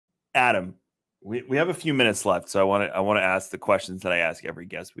Adam, we have a few minutes left, so I want to ask the questions that I ask every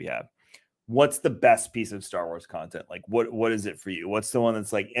guest we have. What's the best piece of Star Wars content? Like, what is it for you? What's the one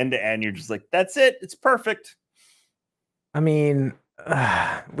that's like end to end? You're just like, that's it. It's perfect. I mean,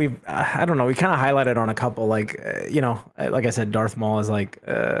 I don't know. We kind of highlighted on a couple, like, like I said, Darth Maul is like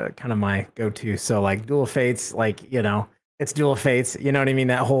kind of my go-to. So like Duel of Fates, like, it's Duel of Fates. You know what I mean?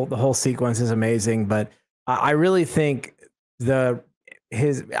 The whole sequence is amazing. But I really think that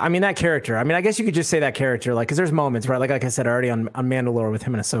character. I mean, I guess you could just say that character, like, because there's moments, right? Like I said already on Mandalore with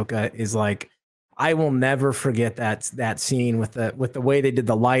him and Ahsoka is like, I will never forget that scene with the way they did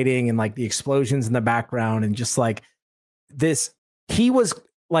the lighting and like the explosions in the background and just like this he was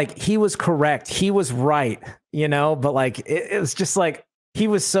correct, he was right, but like it was just like he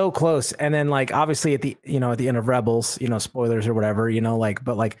was so close. And then like obviously at the at the end of Rebels, spoilers or whatever, like,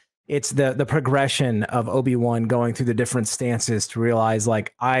 but like it's the progression of Obi-Wan going through the different stances to realize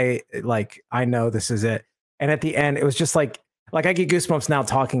like I know this is it. And at the end it was just like I get goosebumps now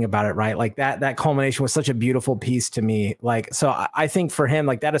talking about it, right? Like that culmination was such a beautiful piece to me. Like, so I think for him,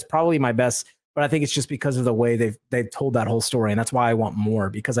 like that is probably my best, but I think it's just because of the way they've told that whole story. And that's why I want more,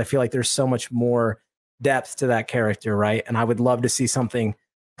 because I feel like there's so much more depth to that character, right? And I would love to see something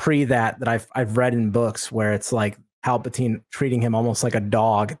pre that I've read in books where it's like Palpatine treating him almost like a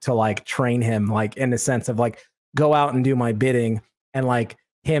dog to like train him, like in the sense of like, go out and do my bidding. And like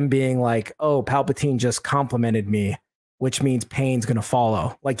him being like, oh, Palpatine just complimented me, which means pain's going to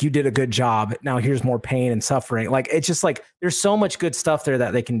follow. Like, you did a good job. Now here's more pain and suffering. Like, it's just like, there's so much good stuff there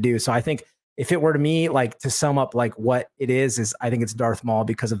that they can do. So I think if it were to me, like to sum up like what it is I think it's Darth Maul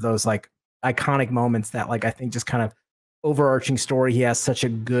because of those like iconic moments that like, I think just kind of overarching story. He has such a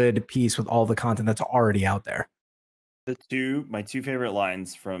good piece with all the content that's already out there. My two favorite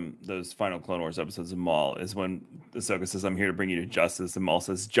lines from those final Clone Wars episodes of Maul is when Ahsoka says, "I'm here to bring you to justice," and Maul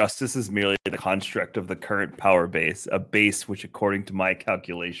says, "Justice is merely the construct of the current power base, a base which, according to my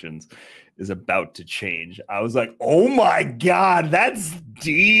calculations, is about to change." I was like, "Oh my god, that's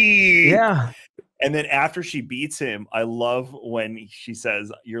deep!" Yeah. And then after she beats him, I love when she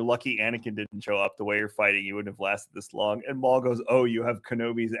says, "You're lucky Anakin didn't show up. The way you're fighting, you wouldn't have lasted this long." And Maul goes, "Oh, you have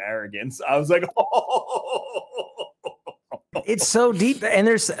Kenobi's arrogance." I was like, "Oh." It's so deep. And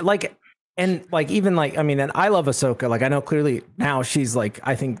there's like, and like, even like, I mean, and I love Ahsoka. Like, I know clearly now she's like,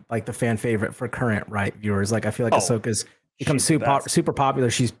 I think like the fan favorite for current right viewers. Like, I feel like Ahsoka's become super popular.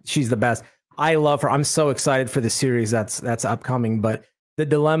 She's the best. I love her. I'm so excited for the series that's upcoming. But the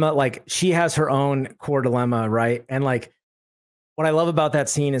dilemma, like, she has her own core dilemma, right? And like, what I love about that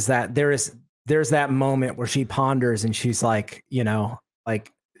scene is that there's that moment where she ponders and she's like,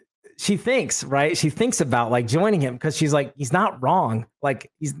 like, she thinks, right? She thinks about like joining him because she's like, he's not wrong.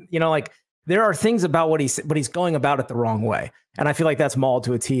 Like, he's, like, there are things about what he's going about it the wrong way. And I feel like that's Maul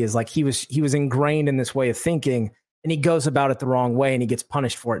to a T. Is like he was ingrained in this way of thinking, and he goes about it the wrong way, and he gets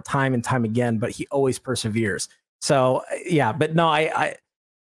punished for it time and time again. But he always perseveres. So yeah, but no,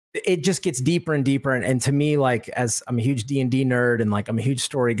 it just gets deeper and deeper. And to me, like, as I'm a huge D&D nerd and like I'm a huge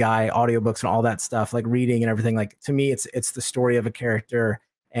story guy, audiobooks and all that stuff, like reading and everything. Like, to me, it's the story of a character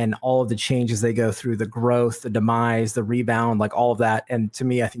and all of the changes they go through, the growth, the demise, the rebound, like all of that. And to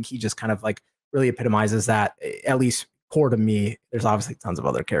me, I think he just kind of like really epitomizes that, at least core to me. There's obviously tons of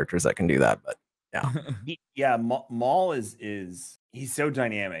other characters that can do that, but yeah. Yeah, Maul is he's so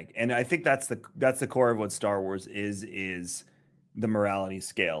dynamic. And I think that's the core of what Star Wars is the morality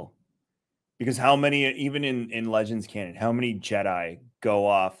scale. Because how many, even in Legends canon, how many Jedi go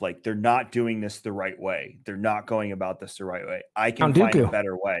off like they're not doing this the right way? They're not going about this the right way. I can find a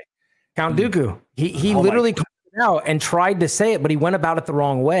better way. Count Dooku. He literally called it out and tried to say it, but he went about it the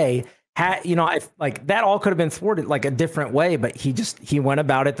wrong way. Like that all could have been thwarted like a different way, but he went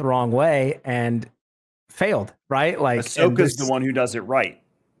about it the wrong way and failed. Right? Like, Ahsoka's the one who does it right.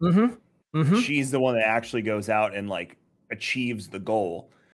 Mm-hmm. Mm-hmm. She's the one that actually goes out and like achieves the goal.